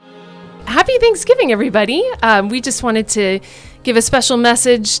Happy Thanksgiving, everybody. We just wanted to give a special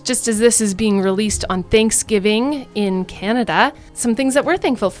message just as this is being released on Thanksgiving in Canada. Some things that we're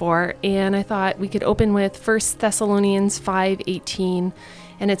thankful for. And I thought we could open with 1 Thessalonians 5:18.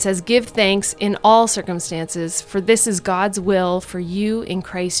 And it says, "Give thanks in all circumstances, for this is God's will for you in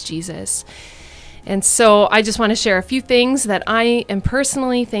Christ Jesus." And so I just want to share a few things that I am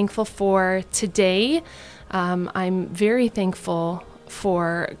personally thankful for today. I'm very thankful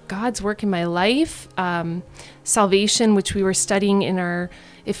for God's work in my life, salvation, which we were studying in our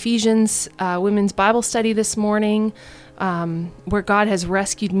Ephesians women's Bible study this morning, where God has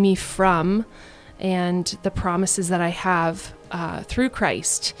rescued me from, and the promises that I have through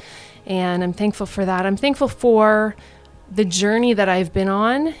Christ. And I'm thankful for that. I'm thankful for the journey that I've been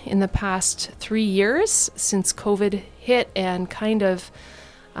on in the past 3 years since COVID hit and kind of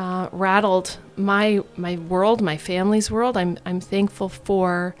rattled my world, my family's world. I'm thankful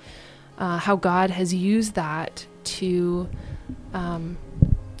for how God has used that to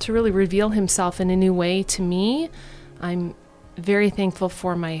really reveal Himself in a new way to me. I'm very thankful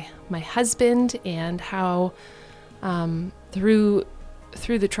for my husband and how through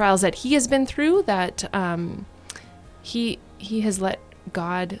the trials that he has been through, that he has let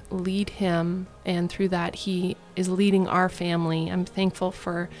God lead him, and through that he is leading our family. I'm thankful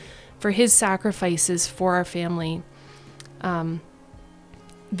for his sacrifices for our family.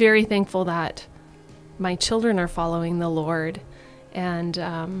 Very thankful that my children are following the Lord and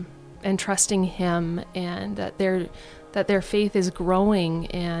trusting Him, and that their faith is growing.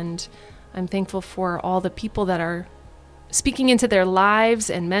 And I'm thankful for all the people that are speaking into their lives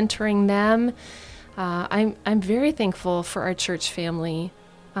and mentoring them. I'm very thankful for our church family.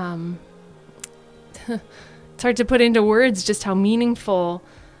 It's hard to put into words just how meaningful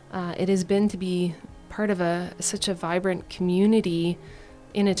it has been to be part of such a vibrant community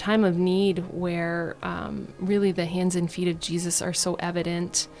in a time of need where really the hands and feet of Jesus are so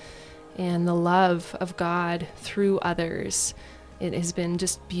evident, and the love of God through others. It has been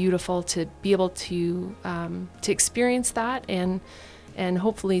just beautiful to be able to experience that, and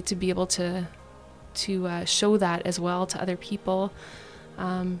hopefully to be able to show that as well to other people.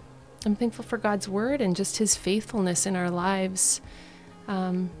 I'm thankful for God's word and just His faithfulness in our lives.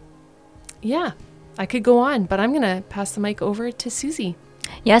 I could go on, but I'm going to pass the mic over to Susie.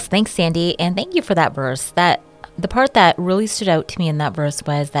 Yes, thanks, Sandy. And thank you for that verse. The part that really stood out to me in that verse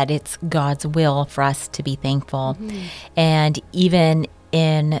was that it's God's will for us to be thankful. Mm-hmm. And even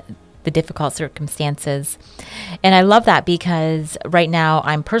in the difficult circumstances. And I love that because right now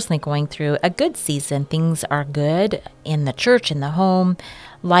I'm personally going through a good season. Things are good in the church, in the home.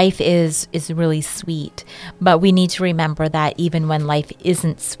 Life is really sweet. But we need to remember that even when life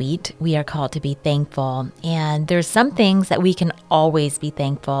isn't sweet, we are called to be thankful. And there's some things that we can always be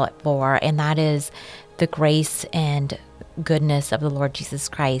thankful for, and that is the grace and goodness of the Lord Jesus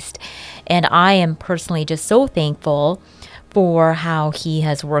Christ. And I am personally just so thankful for how He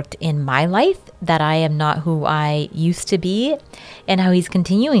has worked in my life, that I am not who I used to be, and how He's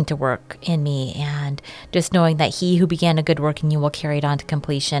continuing to work in me. And just knowing that He who began a good work in you will carry it on to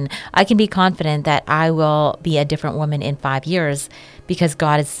completion, I can be confident that I will be a different woman in 5 years because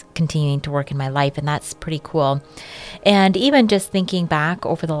God is continuing to work in my life, and that's pretty cool. And even just thinking back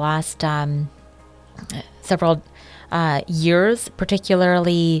over the last several years,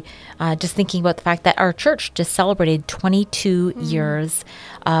 particularly just thinking about the fact that our church just celebrated 22 years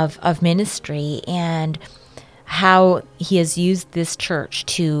of ministry, and how He has used this church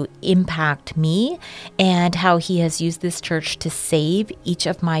to impact me, and how He has used this church to save each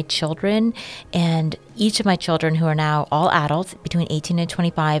of my children. And each of my children, who are now all adults between 18 and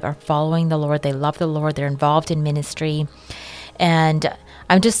 25, are following the Lord. They love the Lord. They're involved in ministry. And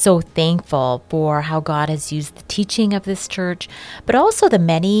I'm just so thankful for how God has used the teaching of this church, but also the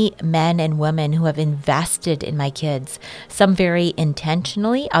many men and women who have invested in my kids, some very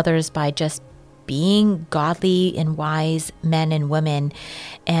intentionally, others by just being godly and wise men and women.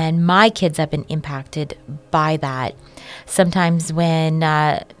 And my kids have been impacted by that. Sometimes when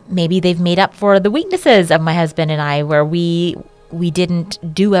maybe they've made up for the weaknesses of my husband and I, where we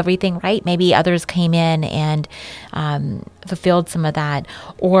didn't do everything right. Maybe others came in and fulfilled some of that.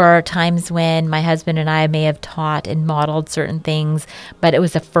 Or times when my husband and I may have taught and modeled certain things, but it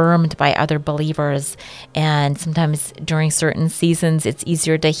was affirmed by other believers. And sometimes during certain seasons, it's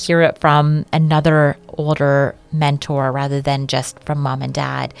easier to hear it from another older mentor rather than just from mom and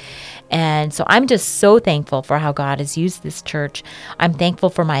dad. And so I'm just so thankful for how God has used this church. I'm thankful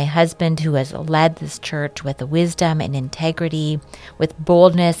for my husband, who has led this church with wisdom and integrity, with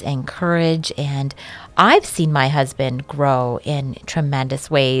boldness and courage. And I've seen my husband grow in tremendous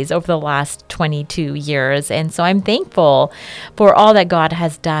ways over the last 22 years. And so I'm thankful for all that God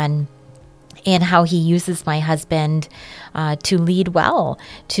has done and how he uses my husband to lead well,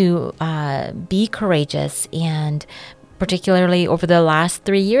 to be courageous, and particularly over the last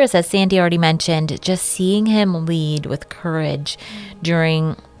 3 years, as Sandi already mentioned, just seeing him lead with courage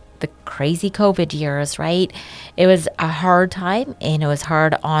during the crazy COVID years, right? It was a hard time, and it was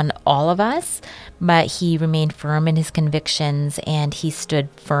hard on all of us, but he remained firm in his convictions, and he stood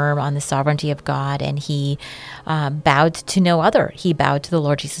firm on the sovereignty of God, and he bowed to no other. He bowed to the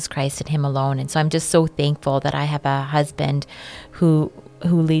Lord Jesus Christ and him alone. And so I'm just so thankful that I have a husband who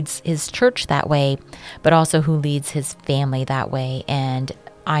leads his church that way, but also who leads his family that way. And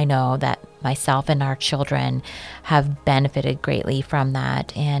I know that myself and our children have benefited greatly from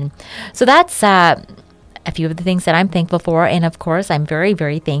that. And so that's a few of the things that I'm thankful for. And of course, I'm very,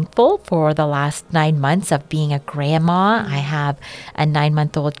 very thankful for the last 9 months of being a grandma. I have a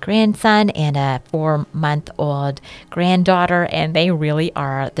 9-month-old grandson and a 4-month-old granddaughter, and they really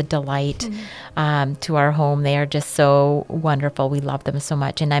are the delight to our home. They are just so wonderful. We love them so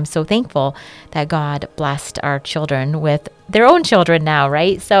much. And I'm so thankful that God blessed our children with their own children now,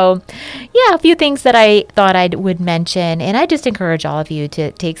 right? So yeah, a few things that I thought I would mention. And I just encourage all of you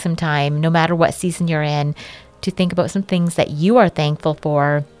to take some time, no matter what season you're in, to think about some things that you are thankful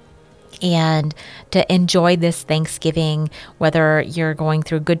for and to enjoy this Thanksgiving, whether you're going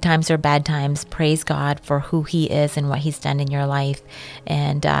through good times or bad times. Praise God for who he is and what he's done in your life,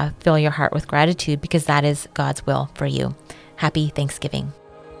 and fill your heart with gratitude, because that is God's will for you. Happy Thanksgiving.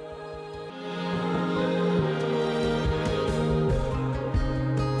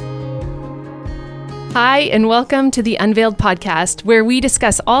 Hi, and welcome to the Unveiled podcast, where we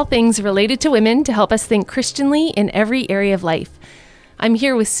discuss all things related to women to help us think Christianly in every area of life. I'm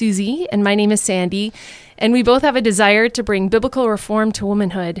here with Susie, and my name is Sandi, and we both have a desire to bring biblical reform to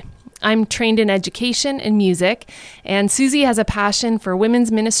womanhood. I'm trained in education and music, and Susie has a passion for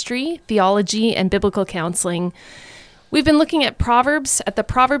women's ministry, theology, and biblical counseling. We've been looking at the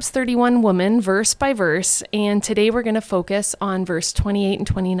Proverbs 31 woman, verse by verse, and today we're going to focus on verse 28 and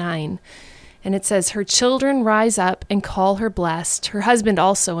 29. And it says, "Her children rise up and call her blessed, her husband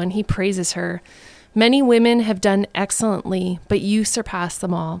also, and he praises her. Many women have done excellently, but you surpass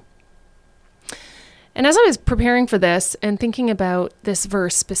them all." And as I was preparing for this and thinking about this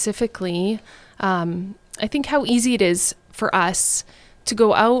verse specifically, I think how easy it is for us to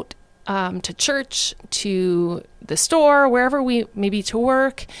go out to church, to the store, wherever we maybe to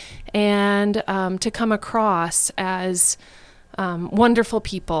work, and to come across as wonderful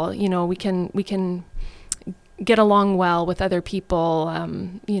people. You know, we can get along well with other people,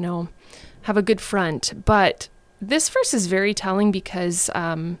 have a good front. But this verse is very telling because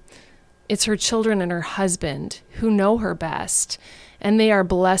it's her children and her husband who know her best, and they are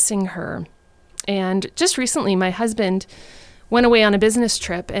blessing her. And just recently, my husband went away on a business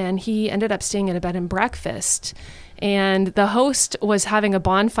trip, and he ended up staying at a bed and breakfast. And the host was having a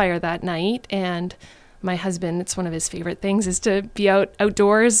bonfire that night, and my husband, it's one of his favorite things, is to be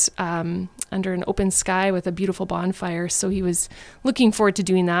outdoors under an open sky with a beautiful bonfire. So he was looking forward to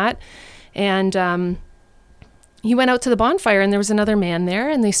doing that. And he went out to the bonfire, and there was another man there,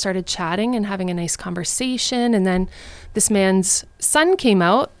 and they started chatting and having a nice conversation. And then this man's son came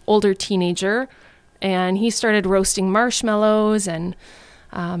out, older teenager, and he started roasting marshmallows, and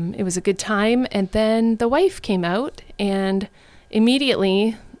it was a good time. And then the wife came out, and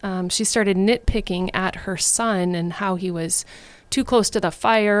immediately she started nitpicking at her son and how he was too close to the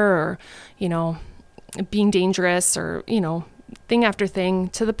fire, or, being dangerous, or, thing after thing,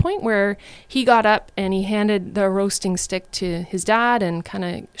 to the point where he got up and he handed the roasting stick to his dad and kind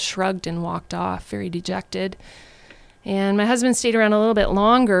of shrugged and walked off, very dejected. And my husband stayed around a little bit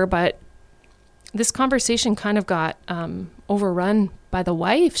longer, but this conversation kind of got overrun by the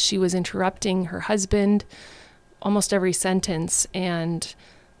wife. She was interrupting her husband almost every sentence, and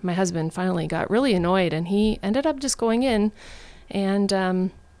my husband finally got really annoyed, and he ended up just going in. And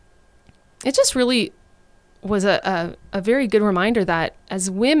it just really was a very good reminder that as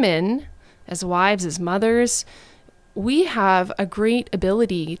women, as wives, as mothers, we have a great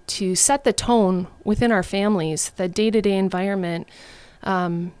ability to set the tone within our families, the day-to-day environment.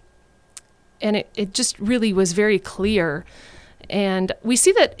 And it just really was very clear. And we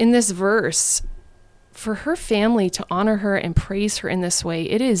see that in this verse, for her family to honor her and praise her in this way,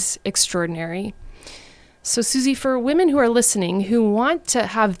 it is extraordinary. So, Susie, for women who are listening who want to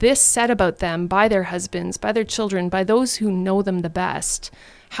have this said about them by their husbands, by their children, by those who know them the best,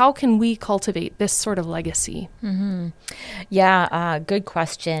 how can we cultivate this sort of legacy? Yeah, good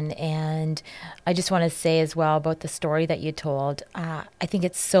question. And I just want to say as well about the story that you told. I think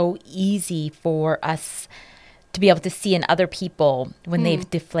it's so easy for us to be able to see in other people when they've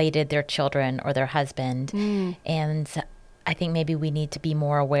deflated their children or their husband. And I think maybe we need to be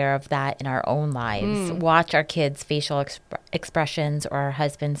more aware of that in our own lives. Watch our kids' facial expressions or our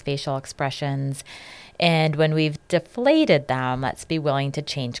husband's facial expressions. And when we've deflated them, let's be willing to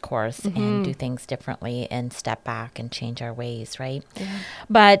change course and do things differently and step back and change our ways, right? Yeah.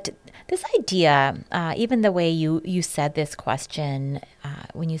 But this idea, even the way you said this question,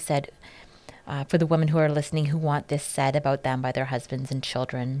 when you said for the women who are listening who want this said about them by their husbands and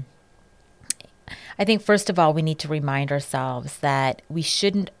children, I think first of all, we need to remind ourselves that we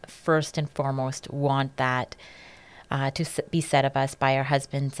shouldn't first and foremost want that to be said of us by our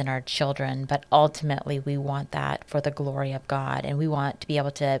husbands and our children, but ultimately we want that for the glory of God, and we want to be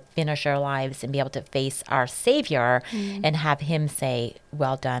able to finish our lives and be able to face our Savior and have Him say,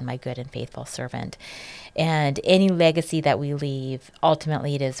 "Well done, my good and faithful servant." And any legacy that we leave,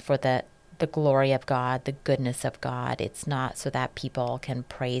 ultimately it is for the glory of God, the goodness of God. It's not so that people can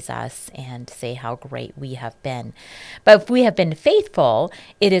praise us and say how great we have been. But if we have been faithful,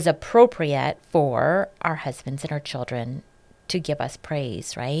 it is appropriate for our husbands and our children to give us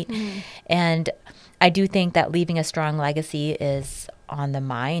praise, right? And I do think that leaving a strong legacy is on the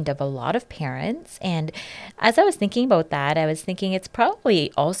mind of a lot of parents. And as I was thinking about that, I was thinking it's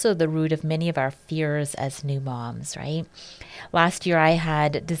probably also the root of many of our fears as new moms, right? Last year, I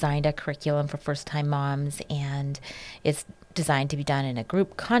had designed a curriculum for first-time moms, and it's designed to be done in a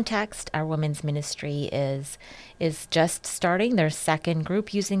group context. Our women's ministry is just starting their second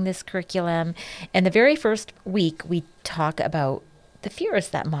group using this curriculum. And the very first week, we talk about the fears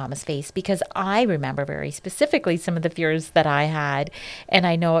that moms face, because I remember very specifically some of the fears that I had. And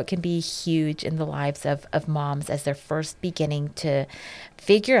I know it can be huge in the lives of moms as they're first beginning to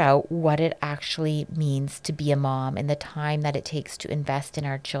figure out what it actually means to be a mom and the time that it takes to invest in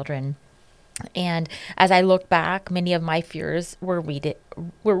our children. And as I look back, many of my fears were rooted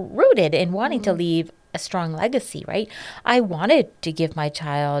in wanting to leave a strong legacy, right? I wanted to give my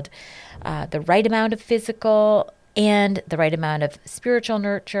child the right amount of physical and the right amount of spiritual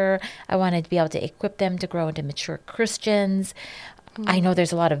nurture. I wanted to be able to equip them to grow into mature Christians. I know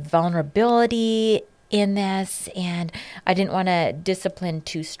there's a lot of vulnerability in this, and I didn't want to discipline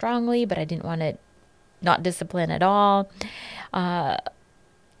too strongly, but I didn't want to not discipline at all.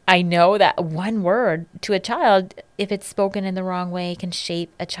 I know that one word to a child, if it's spoken in the wrong way, can shape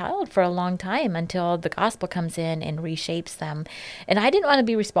a child for a long time until the gospel comes in and reshapes them. And I didn't want to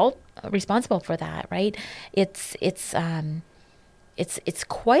be responsible for that, right? It's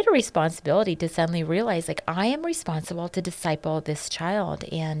quite a responsibility to suddenly realize, like, I am responsible to disciple this child.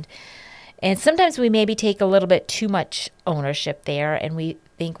 And sometimes we maybe take a little bit too much ownership there, and we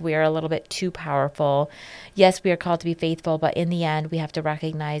think we're a little bit too powerful. Yes, we are called to be faithful, but in the end, we have to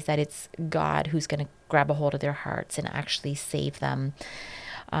recognize that it's God who's going to grab a hold of their hearts and actually save them.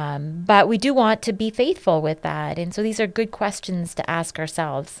 But we do want to be faithful with that. And so these are good questions to ask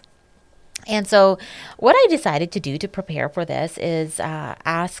ourselves. And so what I decided to do to prepare for this is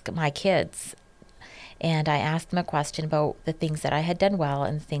ask my kids. And I asked them a question about the things that I had done well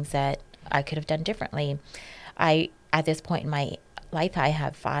and the things that I could have done differently. At this point in my life, I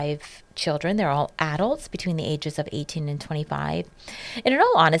have 5 children. They're all adults between the ages of 18 and 25. And in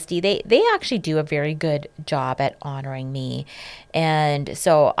all honesty, they actually do a very good job at honoring me. And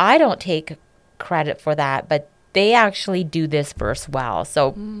so I don't take credit for that, but they actually do this verse well.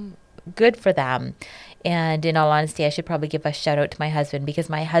 So good for them. And in all honesty, I should probably give a shout out to my husband, because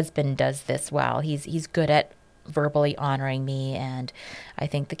my husband does this well. He's good at verbally honoring me, and I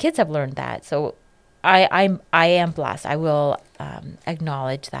think the kids have learned that. So I am blessed. I will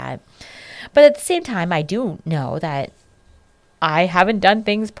acknowledge that. But at the same time, I do know that I haven't done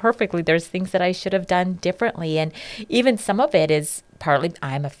things perfectly. There's things that I should have done differently. And even some of it is partly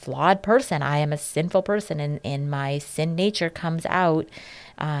I'm a flawed person. I am a sinful person, and my sin nature comes out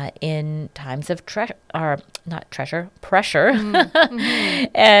in times of pressure.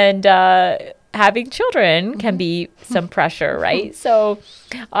 And having children can be some pressure, right? So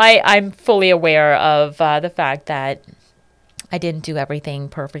I'm fully aware of the fact that I didn't do everything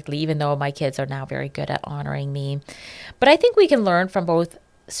perfectly, even though my kids are now very good at honoring me. But I think we can learn from both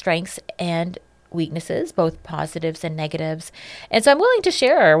strengths and weaknesses, both positives and negatives. And so I'm willing to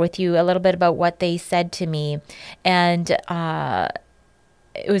share with you a little bit about what they said to me. And it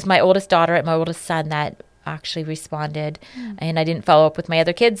was my oldest daughter and my oldest son that actually responded, and I didn't follow up with my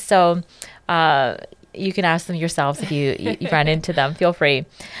other kids. So you can ask them yourselves if you run into them. Feel free.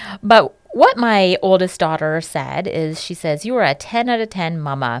 But what my oldest daughter said is, she says, "You were a 10 out of 10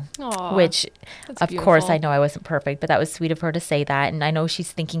 mama," Aw, which, that's of beautiful. course, I know I wasn't perfect, but that was sweet of her to say that. And I know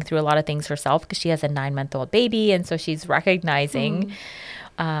she's thinking through a lot of things herself because she has a 9-month-old baby. And so she's recognizing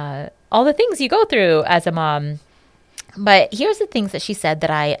all the things you go through as a mom. But here's the things that she said that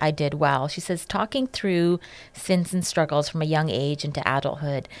I did well. She says, talking through sins and struggles from a young age into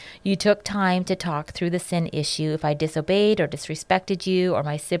adulthood. You took time to talk through the sin issue. If I disobeyed or disrespected you or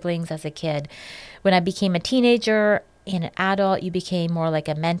my siblings as a kid. When I became a teenager and an adult, you became more like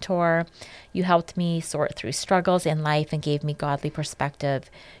a mentor. You helped me sort through struggles in life and gave me godly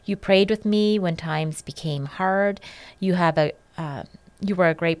perspective. You prayed with me when times became hard. You were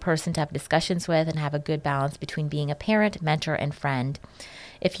a great person to have discussions with and have a good balance between being a parent, mentor, and friend.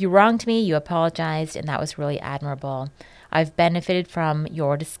 If you wronged me, you apologized, and that was really admirable. I've benefited from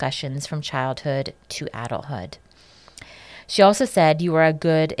your discussions from childhood to adulthood. She also said, you were a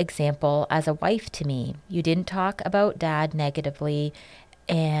good example as a wife to me. You didn't talk about dad negatively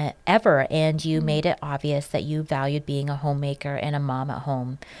ever, and you made it obvious that you valued being a homemaker and a mom at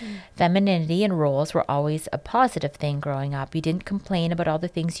home. Femininity and roles were always a positive thing growing up. You didn't complain about all the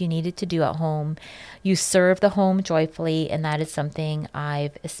things you needed to do at home. You served the home joyfully, and that is something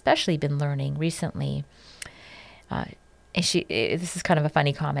I've especially been learning recently. And this is kind of a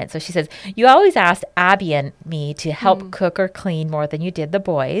funny comment. So she says, you always asked Abby and me to help cook or clean more than you did the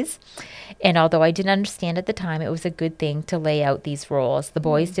boys. And although I didn't understand at the time, it was a good thing to lay out these roles. The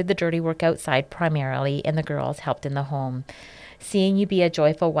boys did the dirty work outside primarily, and the girls helped in the home. Seeing you be a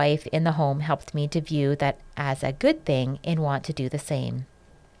joyful wife in the home helped me to view that as a good thing and want to do the same.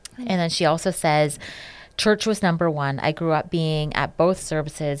 And then she also says, church was number one. I grew up being at both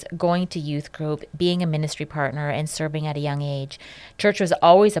services, going to youth group, being a ministry partner, and serving at a young age. Church was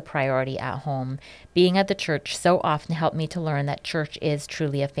always a priority at home. Being at the church so often helped me to learn that church is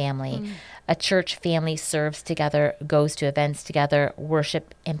truly a family. A church family serves together, goes to events together,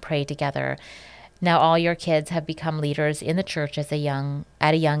 worship and pray together. Now all your kids have become leaders in the church at a young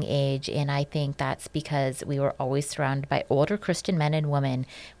age, and I think that's because we were always surrounded by older Christian men and women.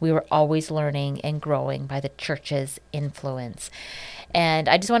 We were always learning and growing by the church's influence. And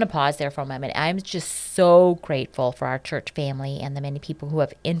I just want to pause there for a moment. I'm just so grateful for our church family and the many people who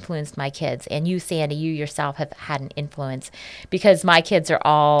have influenced my kids. And you, Sandy, you yourself have had an influence because my kids are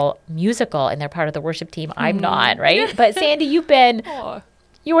all musical and they're part of the worship team. I'm not, right? But Sandy, you've been...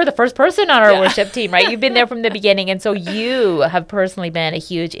 You were the first person on our worship team, right? You've been there from the beginning. And so you have personally been a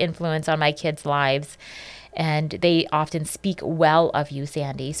huge influence on my kids' lives. And they often speak well of you,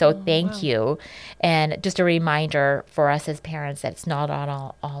 Sandy. So thank you. And just a reminder for us as parents that it's not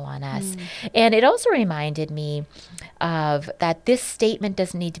all on us. And it also reminded me of that this statement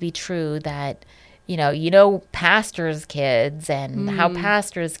doesn't need to be true, that, you know, pastors' kids and how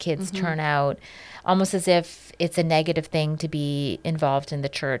pastors' kids turn out, almost as if it's a negative thing to be involved in the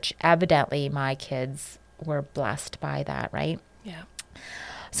church. Evidently, my kids were blessed by that, right? Yeah.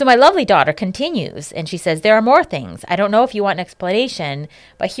 So my lovely daughter continues, and she says, there are more things. I don't know if you want an explanation,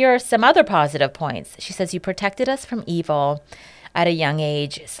 but here are some other positive points. She says, you protected us from evil at a young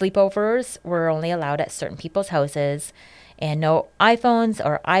age. Sleepovers were only allowed at certain people's houses, and no iPhones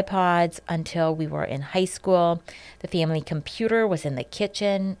or iPods until we were in high school. The family computer was in the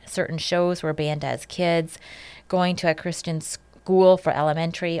kitchen. Certain shows were banned as kids. Going to a Christian school for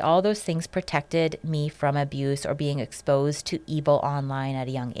elementary, all those things protected me from abuse or being exposed to evil online at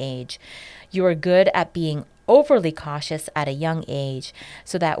a young age. You were good at being overly cautious at a young age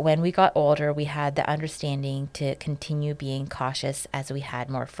so that when we got older, we had the understanding to continue being cautious as we had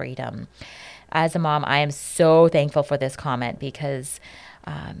more freedom. As a mom, I am so thankful for this comment because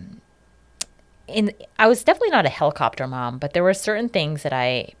I was definitely not a helicopter mom, but there were certain things that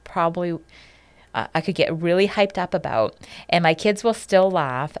I probably I could get really hyped up about. And my kids will still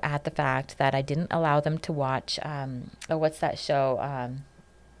laugh at the fact that I didn't allow them to watch, what's that show?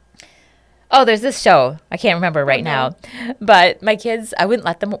 There's this show. I can't remember right now. But my kids, I wouldn't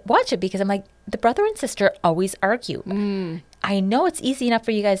let them watch it because I'm like, the brother and sister always argue. I know it's easy enough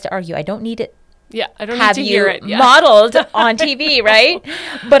for you guys to argue. I don't need it. Yeah, I don't need to hear it. Modeled on TV, right?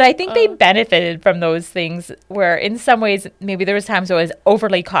 But I think they benefited from those things where in some ways, maybe there was times where I was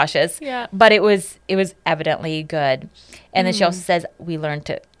overly cautious, but it was evidently good. And then she also says, we learned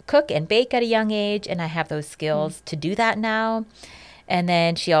to cook and bake at a young age, and I have those skills to do that now. And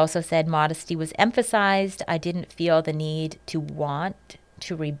then she also said modesty was emphasized. I didn't feel the need to want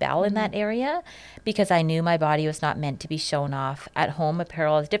to rebel in that area because I knew my body was not meant to be shown off. At home,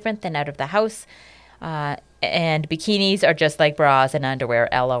 apparel is different than out of the house. And bikinis are just like bras and underwear,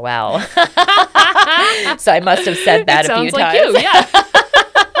 LOL. So I must have said that a few sounds like times. you, yeah.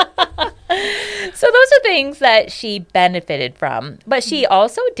 So those are things that she benefited from. But she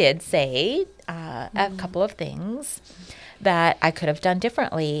also did say a couple of things that I could have done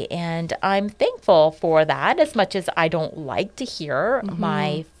differently. And I'm thankful for that, as much as I don't like to hear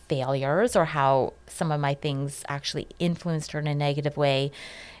my failures or how some of my things actually influenced her in a negative way.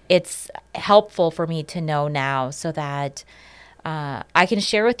 It's helpful for me to know now so that I can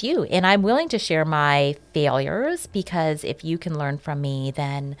share with you. And I'm willing to share my failures, because if you can learn from me,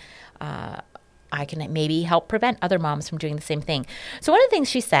 then I can maybe help prevent other moms from doing the same thing. So one of the things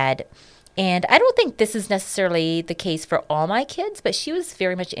she said, and I don't think this is necessarily the case for all my kids, but she was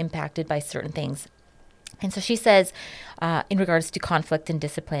very much impacted by certain things. And so she says, in regards to conflict and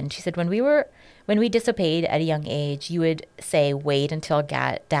discipline, she said, when we disobeyed at a young age, you would say, wait until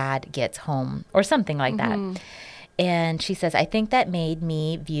dad gets home, or something like that. And she says, I think that made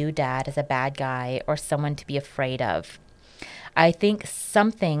me view dad as a bad guy or someone to be afraid of. I think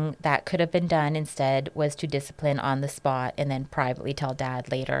something that could have been done instead was to discipline on the spot and then privately tell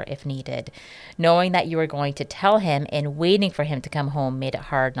dad later if needed. Knowing that you were going to tell him and waiting for him to come home made it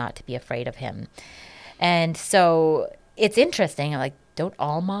hard not to be afraid of him. And so it's interesting. Like, don't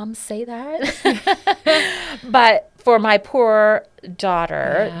all moms say that? But for my poor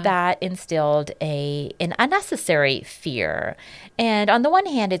daughter, that instilled an unnecessary fear. And on the one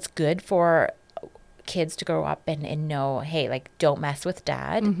hand, it's good for kids to grow up and know, hey, like, don't mess with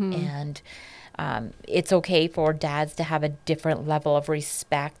dad. And it's okay for dads to have a different level of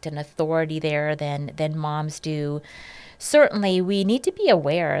respect and authority there than moms do. Certainly, we need to be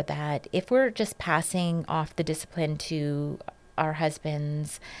aware that if we're just passing off the discipline to our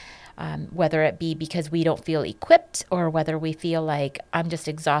husbands, whether it be because we don't feel equipped or whether we feel like, I'm just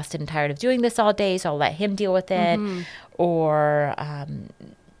exhausted and tired of doing this all day, so I'll let him deal with it, or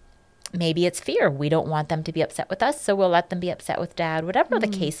maybe it's fear. We don't want them to be upset with us, so we'll let them be upset with dad. Whatever the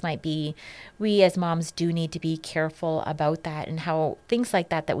case might be, we as moms do need to be careful about that, and how things like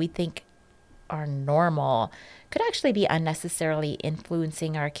that we think are normal could actually be unnecessarily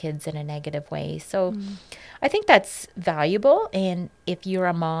influencing our kids in a negative way. So I think that's valuable. And if you're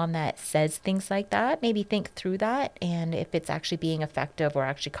a mom that says things like that, maybe think through that, and if it's actually being effective or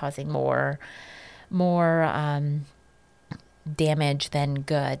actually causing more damage than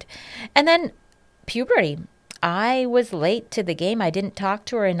good. And then puberty. I was late to the game. I didn't talk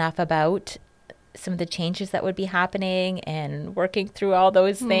to her enough about some of the changes that would be happening and working through all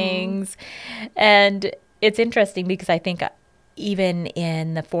those things. And it's interesting because I think even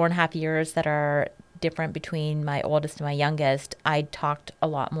in the 4.5 years that are different between my oldest and my youngest, I talked a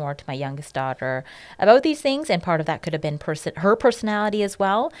lot more to my youngest daughter about these things. And part of that could have been her personality as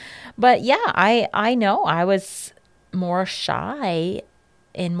well. But yeah, I know I was more shy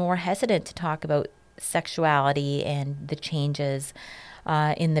and more hesitant to talk about sexuality and the changes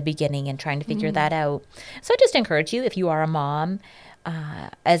in the beginning and trying to figure that out. So I just encourage you, if you are a mom,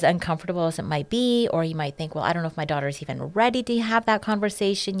 as uncomfortable as it might be, or you might think, well, I don't know if my daughter's even ready to have that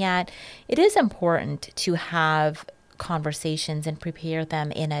conversation yet. It is important to have conversations and prepare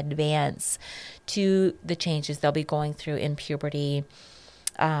them in advance to the changes they'll be going through in puberty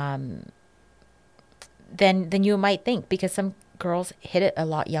than you might think, because some girls hit it a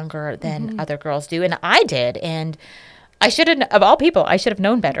lot younger than other girls do. And I did. And I should have, of all people, I should have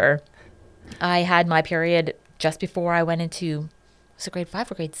known better. I had my period just before I went into, was it grade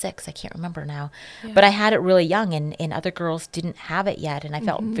 5 or grade 6? I can't remember now. Yeah. But I had it really young, and other girls didn't have it yet. And I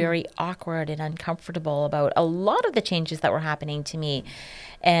felt very awkward and uncomfortable about a lot of the changes that were happening to me.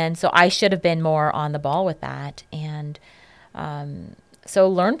 And so I should have been more on the ball with that. And so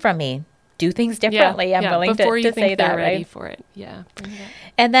learn from me. Do things differently. I'm willing to say that, ready right? for it. Yeah. Bring it up.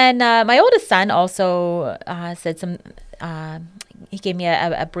 And then my oldest son also said he gave me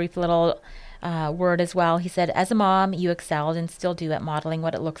a brief little word as well. He said, as a mom, you excelled and still do at modeling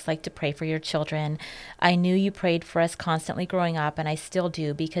what it looks like to pray for your children. I knew you prayed for us constantly growing up, and I still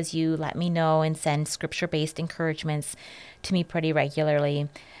do, because you let me know and send scripture-based encouragements to me pretty regularly.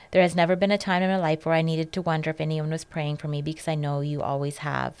 There has never been a time in my life where I needed to wonder if anyone was praying for me, because I know you always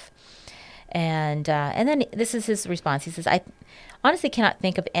have. And then this is his response. He says, I honestly cannot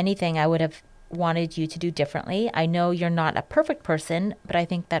think of anything I would have wanted you to do differently. I know you're not a perfect person, but I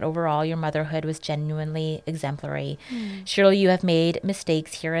think that overall your motherhood was genuinely exemplary. Surely you have made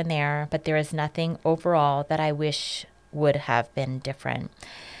mistakes here and there, but there is nothing overall that I wish would have been different.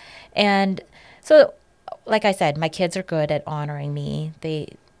 And so, like I said, my kids are good at honoring me.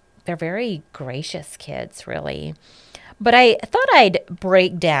 They're very gracious kids, really. But I thought I'd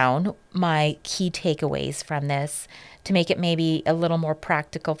break down my key takeaways from this to make it maybe a little more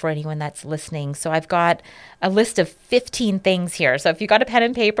practical for anyone that's listening. So I've got a list of 15 things here. So if you got a pen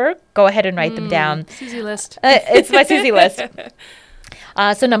and paper, go ahead and write them down. Susie list. It's my Susie list.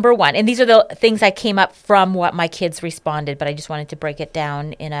 So number one, and these are the things I came up from what my kids responded, but I just wanted to break it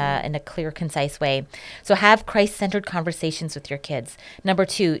down in a clear, concise way. So have Christ-centered conversations with your kids. Number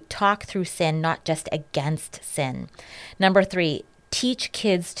two, talk through sin, not just against sin. Number three, teach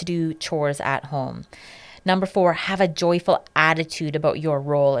kids to do chores at home. Number four, have a joyful attitude about your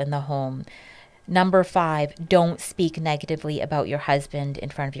role in the home. Number five, don't speak negatively about your husband in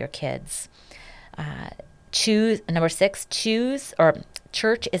front of your kids. Number six,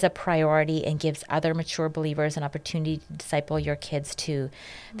 church is a priority and gives other mature believers an opportunity to disciple your kids too.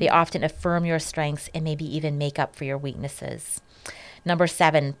 They often affirm your strengths and maybe even make up for your weaknesses. Number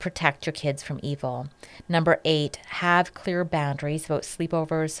seven, protect your kids from evil. Number eight, have clear boundaries about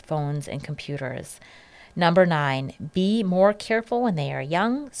sleepovers, phones, and computers. Number nine, be more careful when they are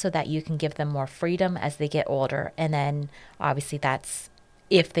young so that you can give them more freedom as they get older. And then obviously that's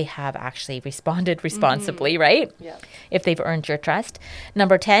if they have actually responded responsibly, right? Yeah. If they've earned your trust.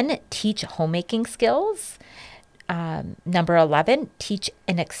 Number 10, teach homemaking skills. Number 11, teach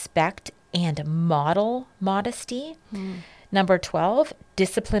and expect and model modesty. Number 12,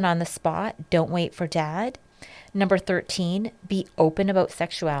 discipline on the spot. Don't wait for dad. Number 13, be open about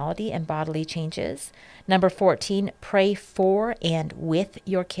sexuality and bodily changes. Number 14, pray for and with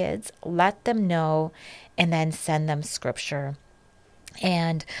your kids. Let them know and then send them scripture.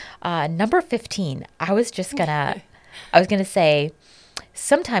 And number 15, I was going to say,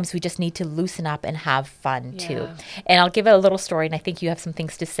 sometimes we just need to loosen up and have fun too. And I'll give a little story, and I think you have some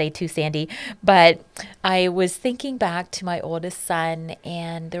things to say too, Sandy. But I was thinking back to my oldest son,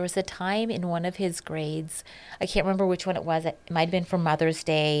 and there was a time in one of his grades, I can't remember which one it was, it might have been for Mother's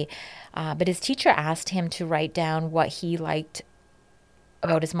Day, but his teacher asked him to write down what he liked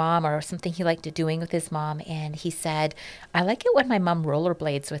about his mom or something he liked doing with his mom. And he said, I like it when my mom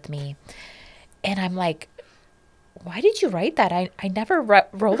rollerblades with me. And I'm like, why did you write that? I never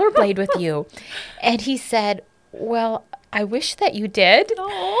rollerblade with you. And he said, well, I wish that you did.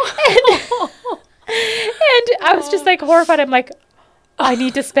 Oh. And I was just like horrified. I'm like, I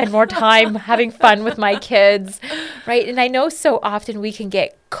need to spend more time having fun with my kids. Right. And I know so often we can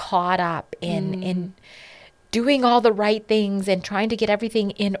get caught up in doing all the right things and trying to get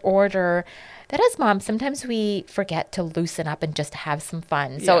everything in order, that as moms, sometimes we forget to loosen up and just have some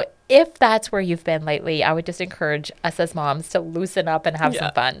fun. Yeah. So if that's where you've been lately, I would just encourage us as moms to loosen up and have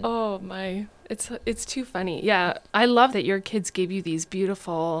some fun. Oh my, it's too funny. Yeah, I love that your kids gave you these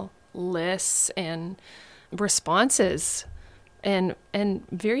beautiful lists and responses and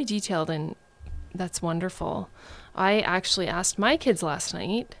very detailed, and that's wonderful. I actually asked my kids last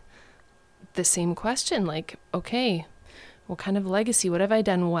night the same question, like, okay, what kind of legacy, what have I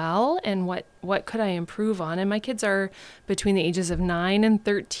done well, and what could I improve on? And my kids are between the ages of 9 and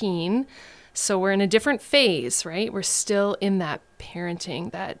 13, so we're in a different phase, right? We're still in that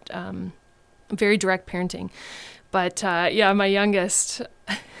parenting, that very direct parenting. But my youngest,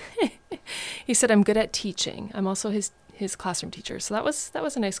 he said, I'm good at teaching. I'm also his classroom teacher. So that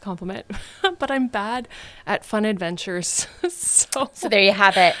was a nice compliment. But I'm bad at fun adventures. So there you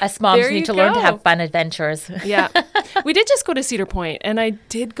have it. Us moms need to learn to have fun adventures. Yeah. We did just go to Cedar Point, and I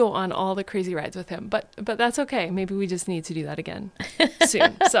did go on all the crazy rides with him. But that's okay. Maybe we just need to do that again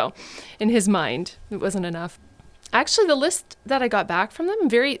soon. So in his mind, it wasn't enough. Actually, the list that I got back from them,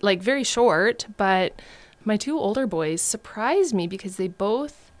 very short, but my two older boys surprised me because they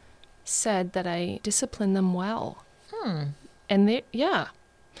both said that I discipline them well. And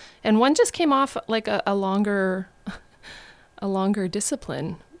and one just came off like a longer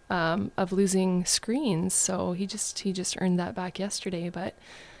discipline of losing screens. So he just earned that back yesterday. But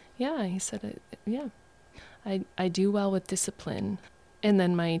yeah, he said, I do well with discipline. And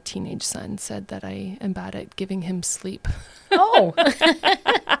then my teenage son said that I am bad at giving him sleep. Oh,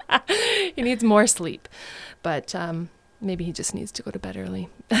 he needs more sleep, but maybe he just needs to go to bed early.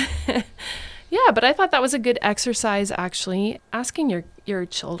 Yeah, but I thought that was a good exercise, actually, asking your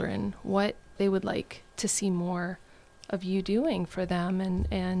children what they would like to see more of you doing for them.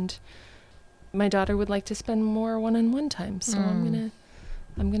 And my daughter would like to spend more one-on-one time, so I'm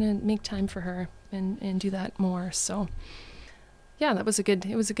gonna make time for her and do that more. So yeah, it was a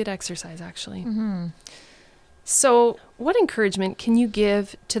good exercise, actually. Mm-hmm. So what encouragement can you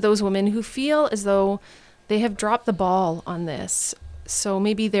give to those women who feel as though they have dropped the ball on this? So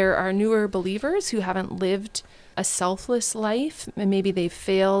maybe there are newer believers who haven't lived a selfless life, and maybe they've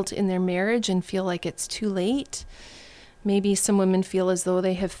failed in their marriage and feel like it's too late. Maybe some women feel as though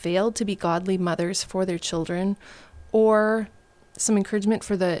they have failed to be godly mothers for their children, or some encouragement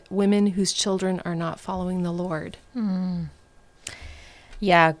for the women whose children are not following the Lord.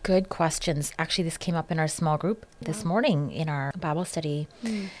 Yeah, good questions. Actually, this came up in our small group this morning in our Bible study.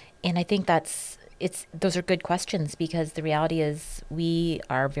 And I think those are good questions, because the reality is we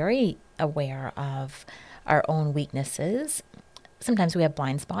are very aware of our own weaknesses. Sometimes we have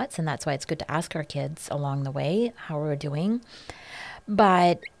blind spots, and that's why it's good to ask our kids along the way how we're doing.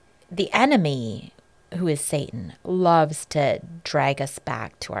 But the enemy, who is Satan, loves to drag us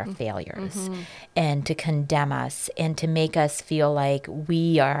back to our failures and to condemn us and to make us feel like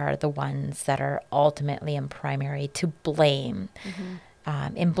we are the ones that are ultimately and primary to blame.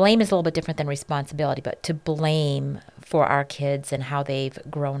 And blame is a little bit different than responsibility, but to blame for our kids and how they've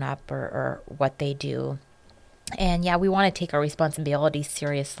grown up or what they do. And yeah, we want to take our responsibility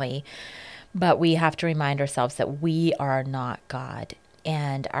seriously, but we have to remind ourselves that we are not God,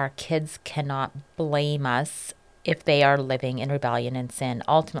 and our kids cannot blame us if they are living in rebellion and sin.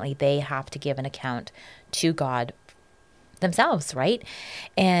 Ultimately, they have to give an account to God themselves, right?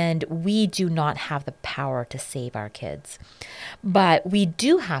 And we do not have the power to save our kids. But we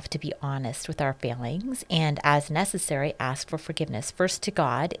do have to be honest with our failings, and as necessary, ask for forgiveness, first to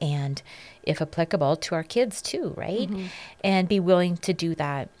God and, if applicable, to our kids too, right? And be willing to do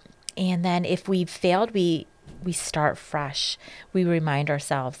that. And then if we've failed, we start fresh. We remind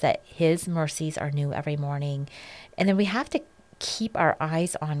ourselves that His mercies are new every morning. And then we have to keep our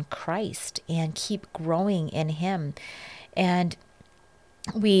eyes on Christ and keep growing in Him. And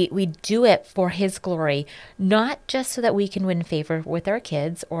we do it for His glory, not just so that we can win favor with our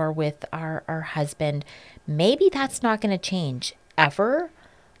kids or with our husband. Maybe that's not going to change ever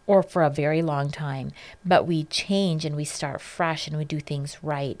or for a very long time, but we change and we start fresh and we do things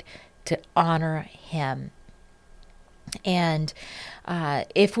right to honor Him. And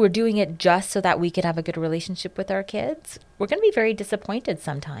if we're doing it just so that we can have a good relationship with our kids, we're going to be very disappointed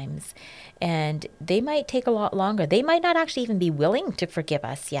sometimes. And they might take a lot longer. They might not actually even be willing to forgive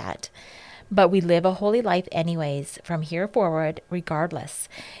us yet. But we live a holy life anyways from here forward, regardless.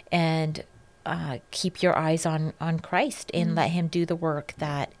 And keep your eyes on Christ and let Him do the work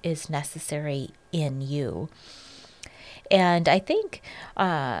that is necessary in you. And I think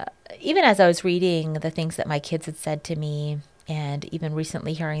even as I was reading the things that my kids had said to me, and even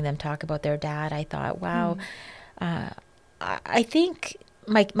recently hearing them talk about their dad, I thought, wow, I think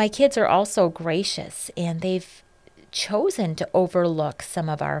my kids are also gracious, and they've chosen to overlook some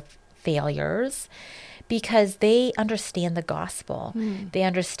of our failures because they understand the gospel. They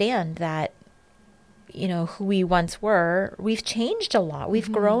understand that, you know, who we once were, we've changed a lot. We've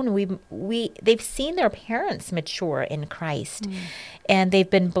grown. They've seen their parents mature in Christ, and they've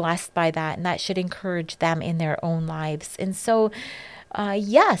been blessed by that, and that should encourage them in their own lives. And so,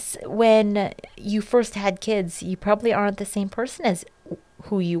 yes, when you first had kids, you probably aren't the same person as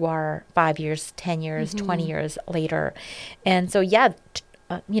who you are 5 years, 10 years, 20 years later. And so, yeah,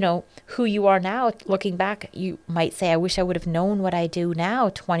 who you are now, looking back, you might say, I wish I would have known what I do now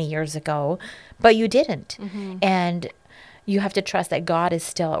 20 years ago, but you didn't. And you have to trust that God is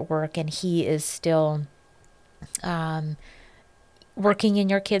still at work, and He is still working in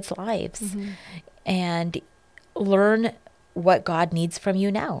your kids' lives. And learn what God needs from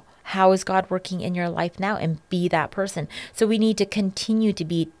you now. How is God working in your life now? And be that person. So we need to continue to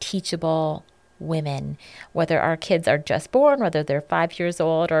be teachable women, whether our kids are just born, whether they're 5 years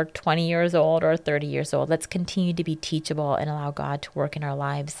old or 20 years old or 30 years old. Let's continue to be teachable and allow God to work in our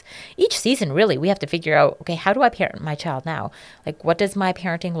lives. Each season, really, we have to figure out, okay, how do I parent my child now? Like, what does my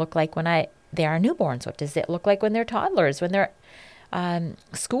parenting look like when they are newborns? What does it look like when they're toddlers, when they're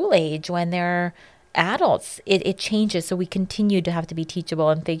school age, when they're adults? It changes. So we continue to have to be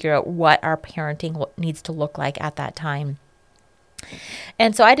teachable and figure out what our parenting needs to look like at that time.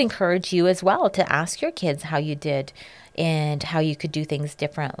 And so I'd encourage you as well to ask your kids how you did and how you could do things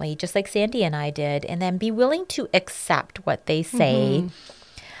differently, just like Sandi and I did, and then be willing to accept what they say.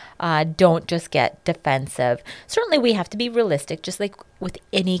 Don't just get defensive. Certainly we have to be realistic, just like with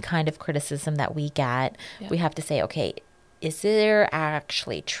any kind of criticism that we get. We have to say, okay, is there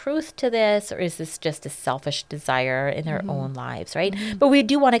actually truth to this, or is this just a selfish desire in their own lives, right? But we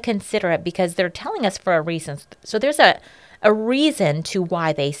do want to consider it because they're telling us for a reason. So there's a reason to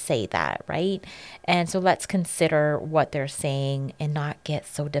why they say that, right? And so let's consider what they're saying and not get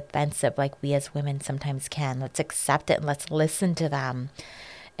so defensive like we as women sometimes can. Let's accept it and let's listen to them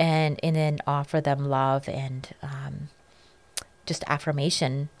and then offer them love and just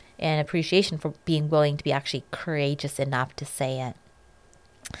affirmation and appreciation for being willing to be actually courageous enough to say it.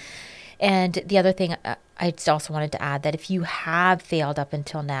 And the other thing I just also wanted to add that if you have failed up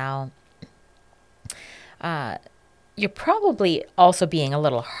until now, you're probably also being a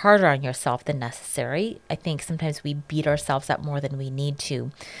little harder on yourself than necessary. I think sometimes we beat ourselves up more than we need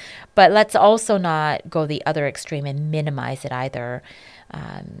to. But let's also not go the other extreme and minimize it either.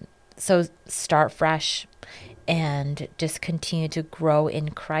 So start fresh and just continue to grow in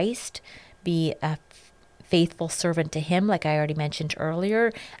Christ. Be a faithful servant to him, like I already mentioned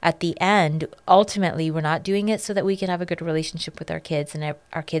earlier. At the end, ultimately, we're not doing it so that we can have a good relationship with our kids and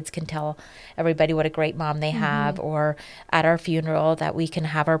our kids can tell everybody what a great mom they have, or at our funeral that we can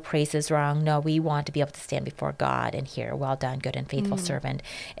have our praises rung. No, we want to be able to stand before God and hear, well done, good and faithful servant.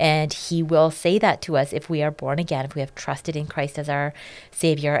 And he will say that to us if we are born again, if we have trusted in Christ as our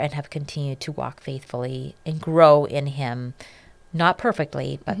Savior and have continued to walk faithfully and grow in him, not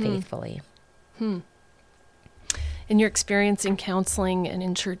perfectly, but faithfully. In your experience in counseling and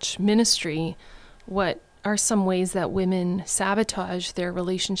in church ministry, what are some ways that women sabotage their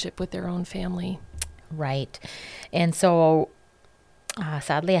relationship with their own family? Right. And so,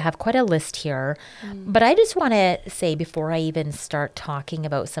 sadly, I have quite a list here. But I just want to say before I even start talking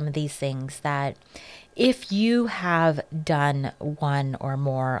about some of these things that if you have done one or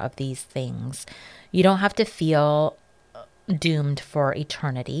more of these things, you don't have to feel doomed for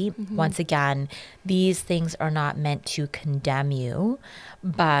eternity. Once again, these things are not meant to condemn you,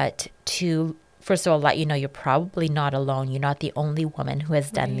 but to, first of all, let you know you're probably not alone. You're not the only woman who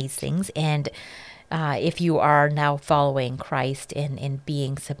has done these things. And if you are now following Christ and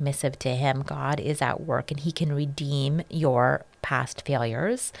being submissive to him, God is at work and he can redeem your past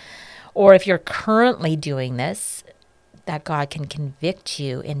failures. Or if you're currently doing this, that God can convict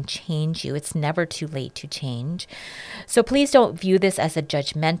you and change you. It's never too late to change. So please don't view this as a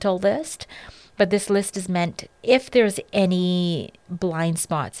judgmental list, but this list is meant, if there's any blind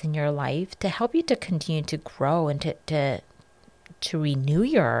spots in your life, to help you to continue to grow and to renew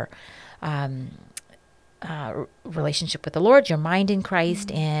your relationship with the Lord, your mind in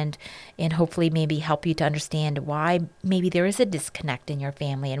Christ, and hopefully maybe help you to understand why maybe there is a disconnect in your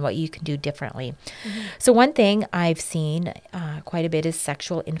family and what you can do differently. So one thing I've seen quite a bit is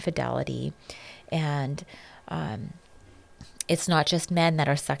sexual infidelity. And it's not just men that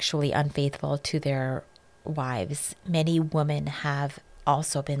are sexually unfaithful to their wives. Many women have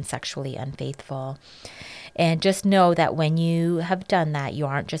also been sexually unfaithful. And just know that when you have done that, you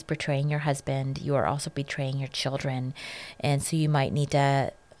aren't just betraying your husband, you are also betraying your children. And so you might need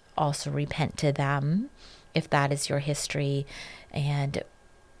to also repent to them if that is your history, and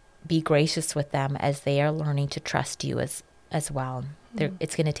be gracious with them as they are learning to trust you as well.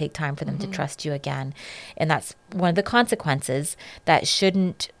 It's going to take time for them to trust you again. And that's one of the consequences that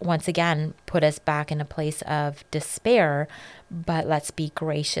shouldn't, once again, put us back in a place of despair, but let's be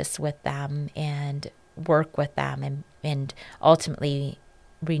gracious with them and work with them and ultimately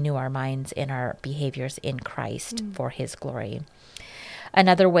renew our minds and our behaviors in Christ for his glory.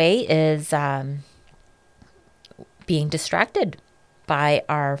 Another way is being distracted by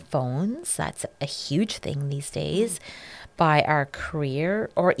our phones. That's a huge thing these days. By our career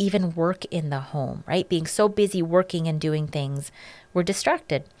or even work in the home, right? Being so busy working and doing things, we're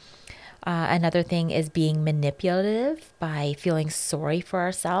distracted. Another thing is being manipulative by feeling sorry for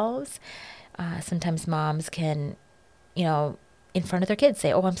ourselves. Sometimes moms can, in front of their kids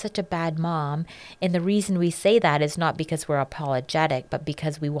say, oh, I'm such a bad mom. And the reason we say that is not because we're apologetic, but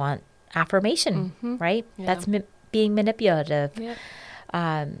because we want affirmation, right? Yeah. That's being manipulative. Yeah.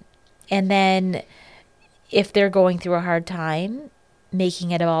 And then if they're going through a hard time,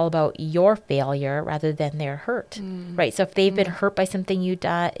 making it all about your failure rather than their hurt, right? So if they've been hurt by something you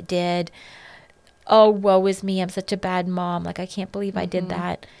did, oh, woe is me, I'm such a bad mom. Like, I can't believe I did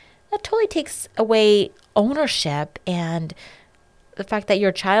that. That totally takes away ownership and the fact that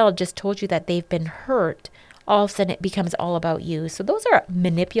your child just told you that they've been hurt. All of a sudden it becomes all about you. So those are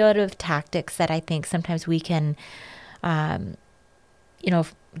manipulative tactics that I think sometimes we can,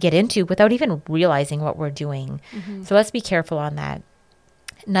 get into without even realizing what we're doing. So let's be careful on that.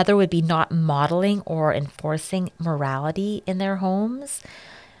 Another would be not modeling or enforcing morality in their homes.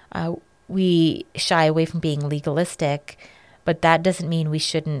 We shy away from being legalistic, but that doesn't mean we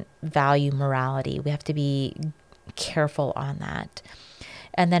shouldn't value morality. We have to be careful on that.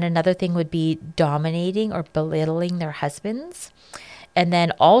 And then another thing would be dominating or belittling their husbands. And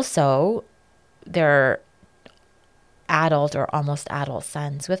then also their adult or almost adult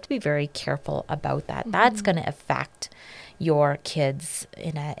sons. We have to be very careful about that. That's going to affect your kids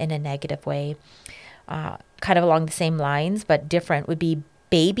in a negative way. Kind of along the same lines, but different, would be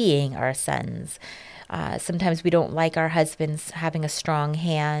babying our sons. Sometimes we don't like our husbands having a strong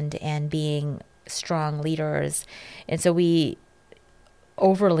hand and being strong leaders. And so we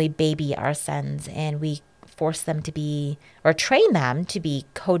overly baby our sons, and we force them to be, or train them to be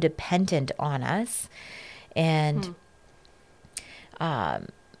codependent on us. And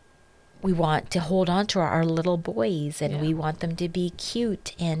we want to hold on to our little boys, and we want them to be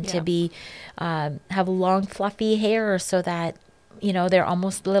cute and to be have long fluffy hair, so that they're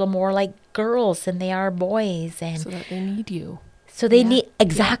almost a little more like girls than they are boys, and so that they need you. So they need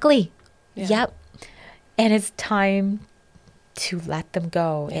exactly. Yeah. Yep. And it's time to let them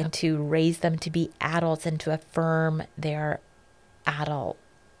go and to raise them to be adults and to affirm their adulthood,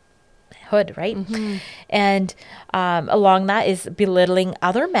 right? Mm-hmm. And along that is belittling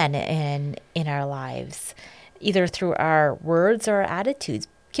other men in our lives, either through our words or our attitudes.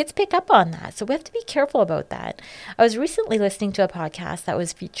 Kids pick up on that, so we have to be careful about that. I was recently listening to a podcast that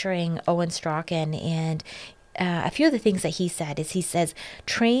was featuring Owen Strachan, and a few of the things that he said is, he says,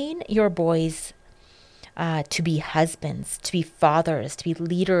 train your boys to be husbands, to be fathers, to be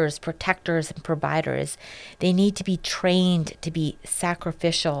leaders, protectors, and providers. They need to be trained to be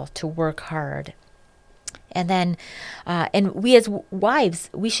sacrificial, to work hard. And then, and we as wives,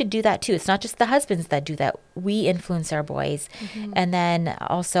 we should do that too. It's not just the husbands that do that. We influence our boys. Mm-hmm. And then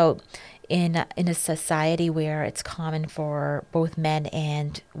also in a society where it's common for both men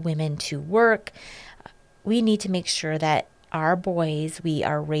and women to work, we need to make sure that our boys, we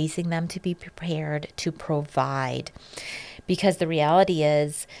are raising them to be prepared to provide. Because the reality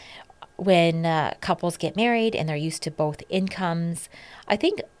is, when couples get married and they're used to both incomes, I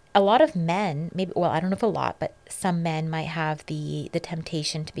think a lot of men, maybe, well, I don't know if a lot, but some men might have the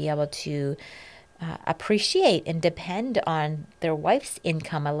temptation to be able to appreciate and depend on their wife's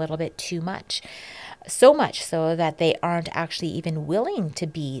income a little bit too much. So much so that they aren't actually even willing to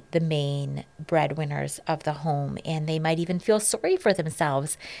be the main breadwinners of the home. And they might even feel sorry for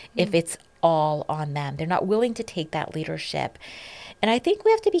themselves if it's all on them. They're not willing to take that leadership. And I think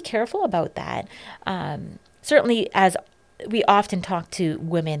we have to be careful about that. Certainly, as we often talk to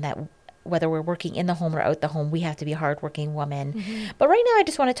women, that whether we're working in the home or out the home, we have to be hardworking women. Mm-hmm. But right now, I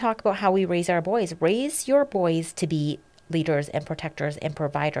just want to talk about how we raise our boys. Raise your boys to be leaders and protectors and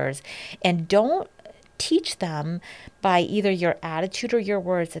providers. And don't teach them by either your attitude or your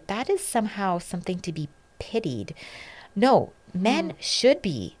words that is somehow something to be pitied. No, men should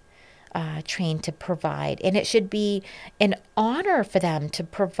be trained to provide, and it should be an honor for them to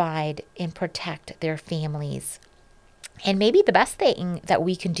provide and protect their families. And maybe the best thing that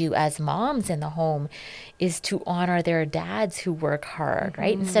we can do as moms in the home is to honor their dads who work hard,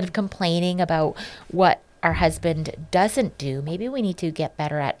 right? Instead of complaining about what our husband doesn't do, maybe we need to get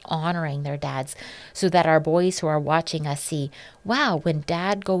better at honoring their dads, so that our boys who are watching us see, wow, when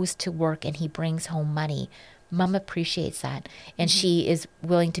dad goes to work and he brings home money, mom appreciates that. And she is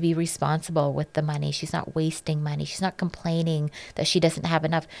willing to be responsible with the money. She's not wasting money. She's not complaining that she doesn't have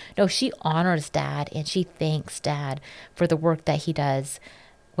enough. No, she honors dad, and she thanks dad for the work that he does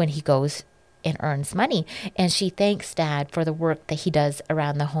when he goes and earns money. And she thanks dad for the work that he does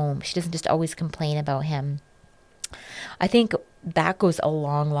around the home. She doesn't just always complain about him. I think that goes a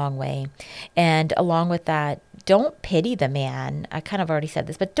long, long way. And along with that, don't pity the man. I kind of already said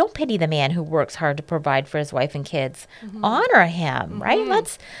this, but don't pity the man who works hard to provide for his wife and kids. Honor him, right?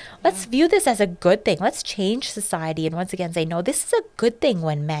 Let's view this as a good thing. Let's change society and once again say, no, this is a good thing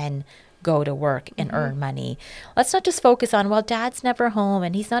when men go to work and earn money. Let's not just focus on, well, dad's never home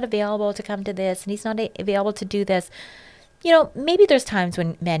and he's not available to come to this and he's not available to do this. Maybe there's times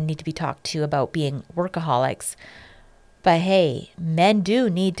when men need to be talked to about being workaholics. But hey, men do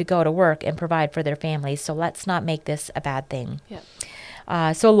need to go to work and provide for their families, so let's not make this a bad thing.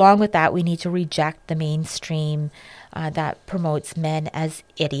 Yeah. So along with that, we need to reject the mainstream that promotes men as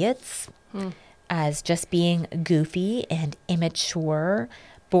idiots, as just being goofy and immature,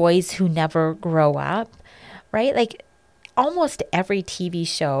 boys who never grow up, right? Like almost every TV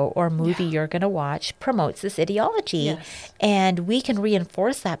show or movie you're going to watch promotes this ideology. Yes. And we can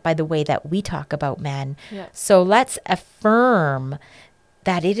reinforce that by the way that we talk about men. Yes. So let's affirm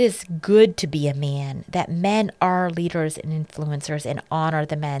that it is good to be a man, that men are leaders and influencers, and honor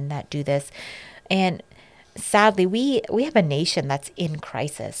the men that do this. And sadly, we have a nation that's in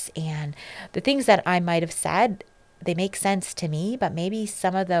crisis. And the things that I might have said, they make sense to me, but maybe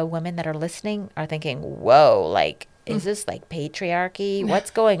some of the women that are listening are thinking, whoa, like, is this like patriarchy? What's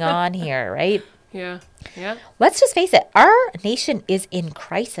going on here, right? Yeah. Let's just face it. Our nation is in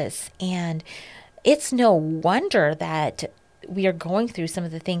crisis, and it's no wonder that we are going through some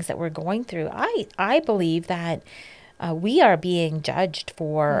of the things that we're going through. I believe that we are being judged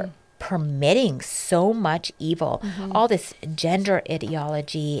for permitting so much evil, all this gender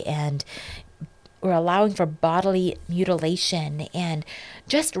ideology, and we're allowing for bodily mutilation. And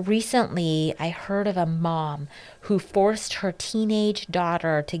just recently, I heard of a mom who forced her teenage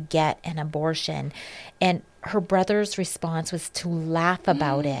daughter to get an abortion. And her brother's response was to laugh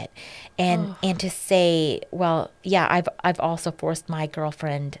about it and to say, well, yeah, I've also forced my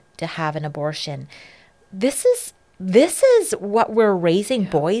girlfriend to have an abortion. This is what we're raising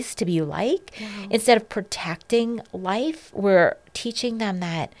boys to be like. Wow. Instead of protecting life, we're teaching them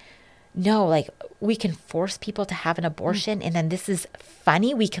that, no, like, we can force people to have an abortion and then this is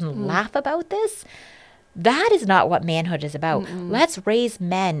funny. We can laugh about this. That is not what manhood is about. Let's raise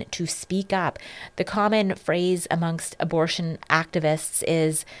men to speak up. The common phrase amongst abortion activists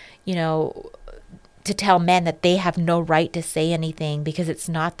is, to tell men that they have no right to say anything because it's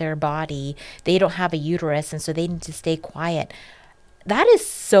not their body. They don't have a uterus, and so they need to stay quiet. That is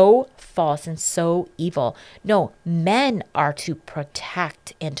so false and so evil. No, men are to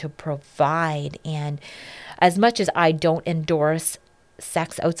protect and to provide. And as much as I don't endorse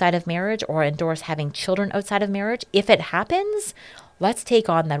sex outside of marriage or endorse having children outside of marriage, if it happens, let's take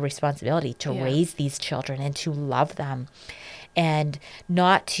on the responsibility to raise these children and to love them, and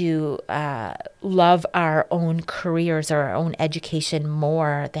not to love our own careers or our own education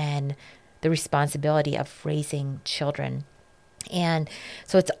more than the responsibility of raising children. And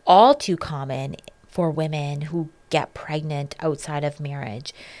so it's all too common for women who get pregnant outside of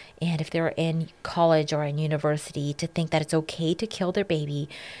marriage, and if they're in college or in university, to think that it's okay to kill their baby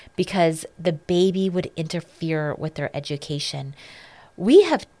because the baby would interfere with their education. We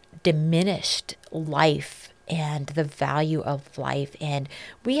have diminished life and the value of life, and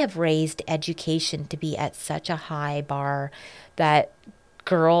we have raised education to be at such a high bar that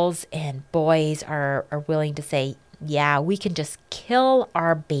girls and boys are willing to say, yeah, we can just kill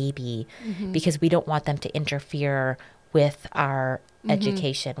our baby because we don't want them to interfere with our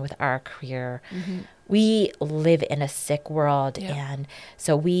education, with our career. We live in a sick world, and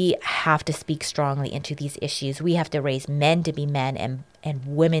so we have to speak strongly into these issues. We have to raise men to be men and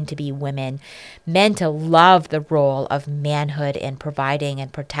women to be women, men to love the role of manhood and providing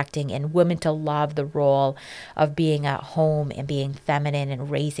and protecting, and women to love the role of being at home and being feminine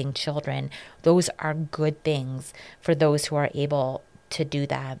and raising children. Those are good things for those who are able to do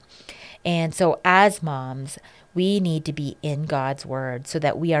that. And so as moms, we need to be in God's word so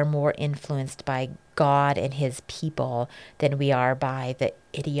that we are more influenced by God and his people than we are by the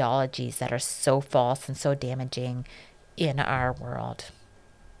ideologies that are so false and so damaging in our world.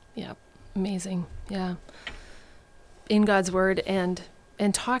 Yeah, amazing. Yeah. In God's word and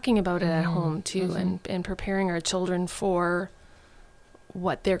talking about it at home too, and preparing our children for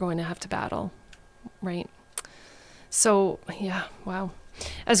what they're going to have to battle, right? So, yeah, wow.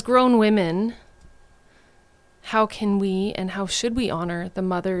 As grown women, how can we and how should we honor the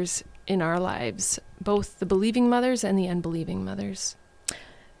mothers in our lives, both the believing mothers and the unbelieving mothers?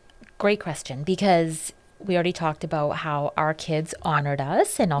 Great question, because we already talked about how our kids honored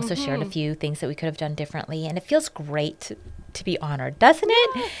us and also shared a few things that we could have done differently. And it feels great to be honored, doesn't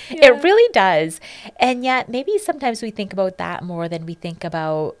it? Yeah. It really does. And yet maybe sometimes we think about that more than we think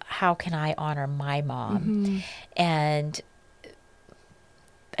about how can I honor my mom. And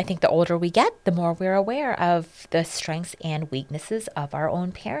I think the older we get, the more we're aware of the strengths and weaknesses of our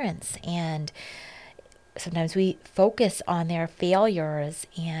own parents. And sometimes we focus on their failures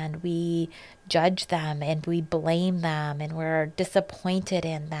and we judge them and we blame them and we're disappointed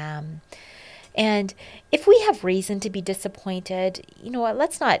in them. And if we have reason to be disappointed, you know what,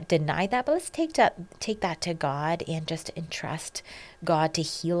 let's not deny that, but let's take that to God and just entrust God to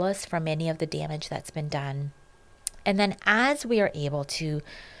heal us from any of the damage that's been done. And then as we are able to,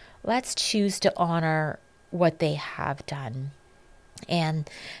 let's choose to honor what they have done. And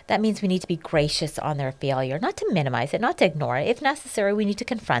that means we need to be gracious on their failure, not to minimize it, not to ignore it. If necessary, we need to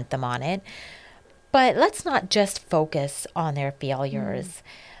confront them on it. But let's not just focus on their failures.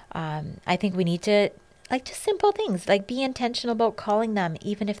 I think we need to, like, just simple things, like be intentional about calling them,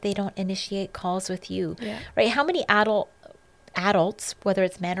 even if they don't initiate calls with you, right? How many adults, whether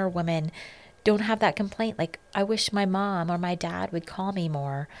it's men or women, don't have that complaint? Like, I wish my mom or my dad would call me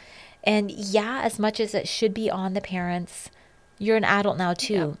more. And as much as it should be on the parents, you're an adult now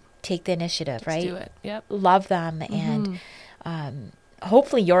too. Yep. Take the initiative, right? Let's do it. Yep. Love them. And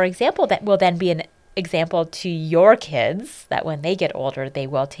hopefully your example that will then be an example to your kids, that when they get older, they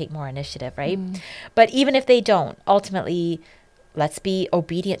will take more initiative, right? But even if they don't, ultimately, let's be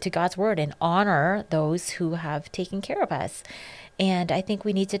obedient to God's word and honor those who have taken care of us. And I think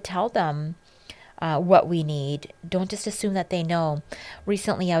we need to tell them what we need. Don't just assume that they know.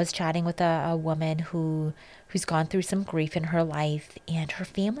 Recently, I was chatting with a woman who's gone through some grief in her life, and her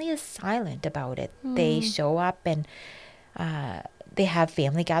family is silent about it. They show up and they have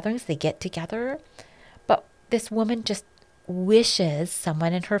family gatherings, they get together, but this woman just wishes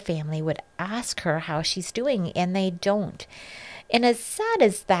someone in her family would ask her how she's doing, and they don't. And as sad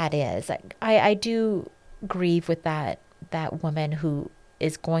as that is, I do grieve with that woman who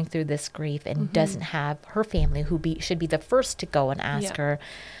is going through this grief and doesn't have her family who should be the first to go and ask her.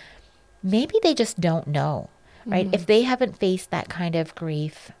 Maybe they just don't know, right? If they haven't faced that kind of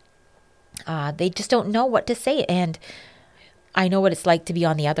grief, they just don't know what to say. And I know what it's like to be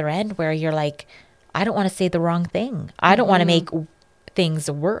on the other end, where you're like, I don't want to say the wrong thing. I don't want to make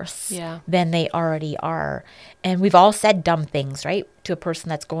things worse than they already are. And we've all said dumb things, right? To a person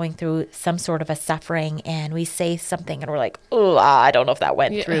that's going through some sort of a suffering, and we say something and we're like, oh, I don't know if that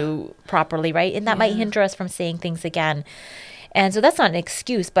went through properly, right? And that might hinder us from saying things again. And so that's not an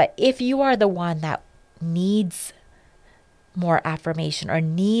excuse, but if you are the one that needs more affirmation or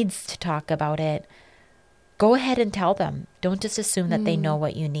needs to talk about it, go ahead and tell them. Don't just assume that they know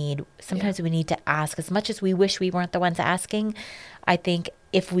what you need. Sometimes we need to ask. As much as we wish we weren't the ones asking, I think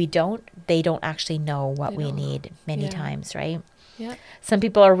if we don't, they don't actually know what we need many times, right? Yeah. Some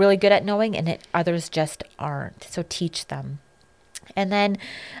people are really good at knowing, and others just aren't. So teach them. And then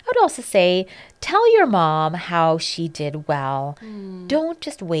I would also say, tell your mom how she did well. Don't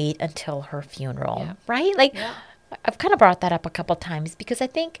just wait until her funeral, right? Like, I've kind of brought that up a couple times, because I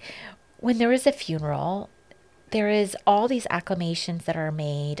think when there is a funeral, there is all these acclamations that are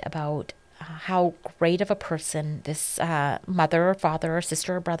made about how great of a person this mother or father or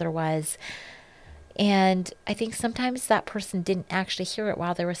sister or brother was. And I think sometimes that person didn't actually hear it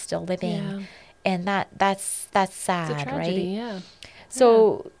while they were still living. And that's sad, it's a tragedy, right?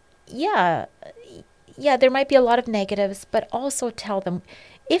 So, yeah, there might be a lot of negatives, but also tell them,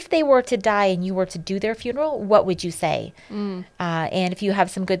 if they were to die and you were to do their funeral, what would you say? And if you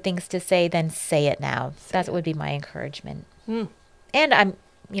have some good things to say, then say it now. That would be my encouragement. And I'm,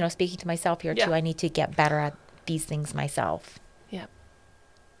 speaking to myself here too. I need to get better at these things myself. Yeah.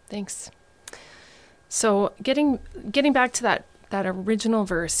 Thanks. So getting back to that original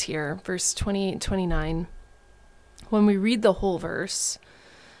verse here, verse 28 and 29, when we read the whole verse,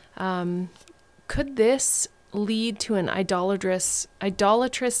 could this lead to an idolatrous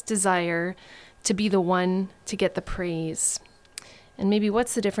desire to be the one to get the praise? And maybe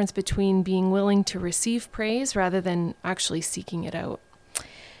what's the difference between being willing to receive praise rather than actually seeking it out?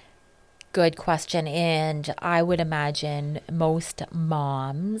 Good question. And I would imagine most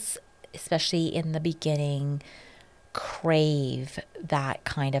moms, especially in the beginning, crave that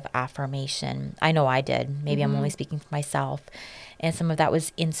kind of affirmation. I know I did. Maybe I'm only speaking for myself. And some of that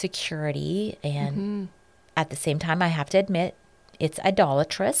was insecurity. And at the same time, I have to admit, it's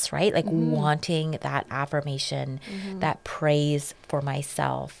idolatrous, right? Like wanting that affirmation, that praise for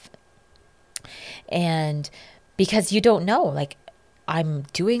myself. And because you don't know, like, I'm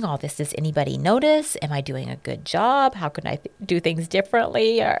doing all this. Does anybody notice? Am I doing a good job? How can I do things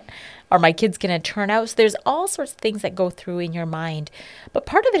differently? Or are my kids going to turn out? So there's all sorts of things that go through in your mind. But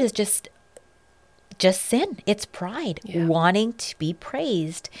part of it is just sin. It's pride, wanting to be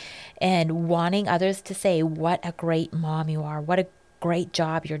praised and wanting others to say what a great mom you are, what a great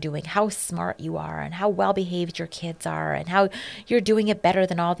job you're doing, how smart you are, and how well behaved your kids are, and how you're doing it better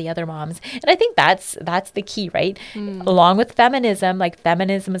than all the other moms. And I think that's the key, right? Along with feminism, like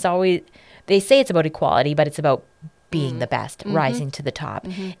feminism is always, they say it's about equality, but it's about being the best, rising to the top.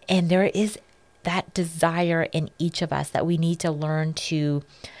 And there is that desire in each of us that we need to learn to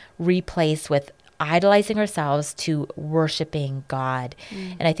replace with idolizing ourselves to worshiping God.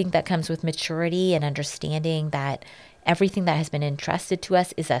 And I think that comes with maturity and understanding that everything that has been entrusted to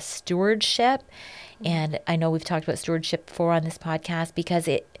us is a stewardship. And I know we've talked about stewardship before on this podcast, because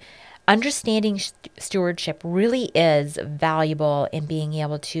understanding stewardship really is valuable in being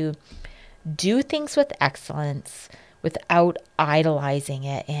able to do things with excellence without idolizing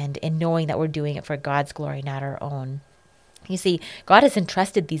it, and knowing that we're doing it for God's glory, not our own. You see, God has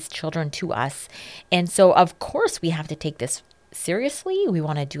entrusted these children to us. And so, of course, we have to take this seriously. We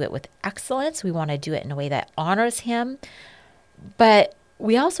want to do it with excellence. We want to do it in a way that honors Him. But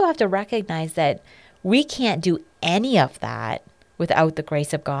we also have to recognize that we can't do any of that without the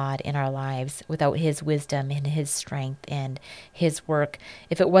grace of God in our lives, without His wisdom and His strength and His work.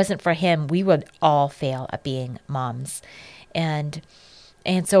 If it wasn't for Him, we would all fail at being moms. And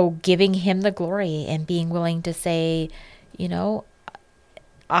so giving Him the glory and being willing to say,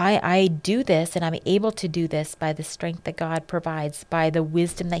 I do this, and I'm able to do this by the strength that God provides, by the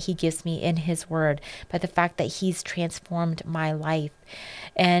wisdom that he gives me in his word, by the fact that he's transformed my life.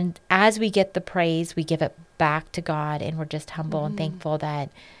 And as we get the praise, we give it back to God, and we're just humble and thankful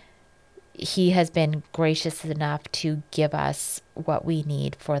that he has been gracious enough to give us what we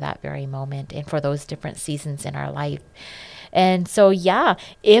need for that very moment and for those different seasons in our life. And so, yeah,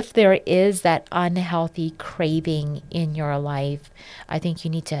 if there is that unhealthy craving in your life, I think we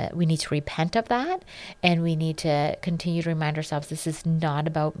need to repent of that, and we need to continue to remind ourselves, this is not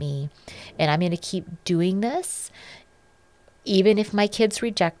about me, and I'm going to keep doing this, even if my kids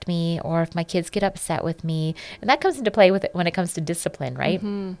reject me or if my kids get upset with me. And that comes into play with it when it comes to discipline, right?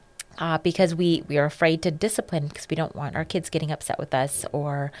 Because we are afraid to discipline because we don't want our kids getting upset with us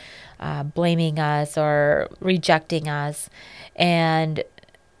or blaming us or rejecting us. And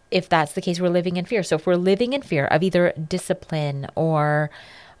if that's the case, we're living in fear. So if we're living in fear of either discipline or,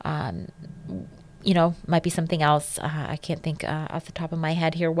 might be something else. I can't think off the top of my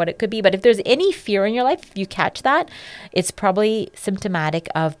head here what it could be. But if there's any fear in your life, if you catch that, it's probably symptomatic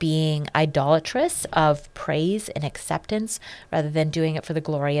of being idolatrous of praise and acceptance rather than doing it for the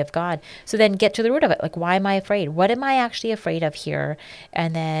glory of God. So then get to the root of it. Like, why am I afraid? What am I actually afraid of here?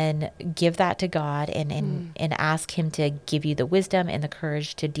 And then give that to God and ask him to give you the wisdom and the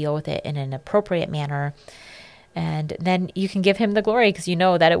courage to deal with it in an appropriate manner. And then you can give him the glory because you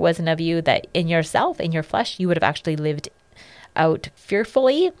know that it wasn't of you, that in yourself, in your flesh, you would have actually lived out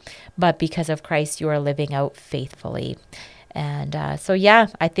fearfully, but because of Christ, you are living out faithfully. And I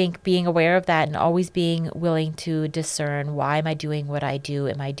think being aware of that and always being willing to discern, why am I doing what I do?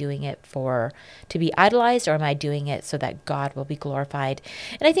 Am I doing it to be idolized, or am I doing it so that God will be glorified?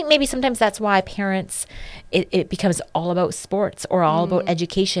 And I think maybe sometimes that's why parents, it becomes all about sports or all about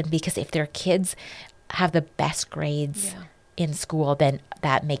education, because if their kids have the best grades in school, then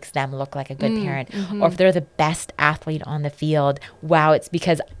that makes them look like a good parent. Or if they're the best athlete on the field, wow, it's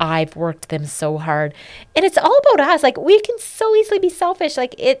because I've worked them so hard. And it's all about us. Like, we can so easily be selfish.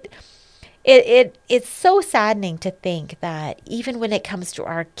 Like, it's so saddening to think that even when it comes to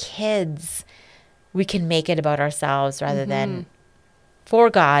our kids, we can make it about ourselves rather than for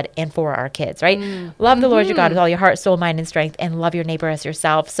God and for our kids, right? Love the Lord your God with all your heart, soul, mind, and strength, and love your neighbor as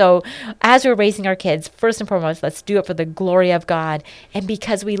yourself. So as we're raising our kids, first and foremost, let's do it for the glory of God and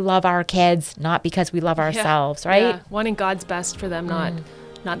because we love our kids, not because we love ourselves, right? Yeah. Wanting God's best for them,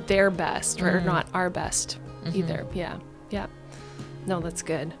 not their best or not our best either. Yeah. No, that's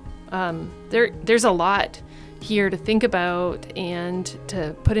good. There's a lot here to think about and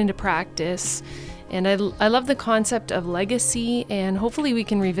to put into practice. And I love the concept of legacy, and hopefully we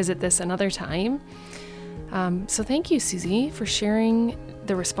can revisit this another time. So thank you, Susie, for sharing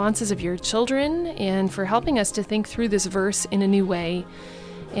the responses of your children and for helping us to think through this verse in a new way.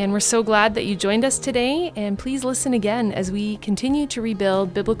 And we're so glad that you joined us today, and please listen again as we continue to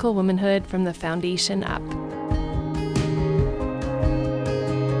rebuild biblical womanhood from the foundation up.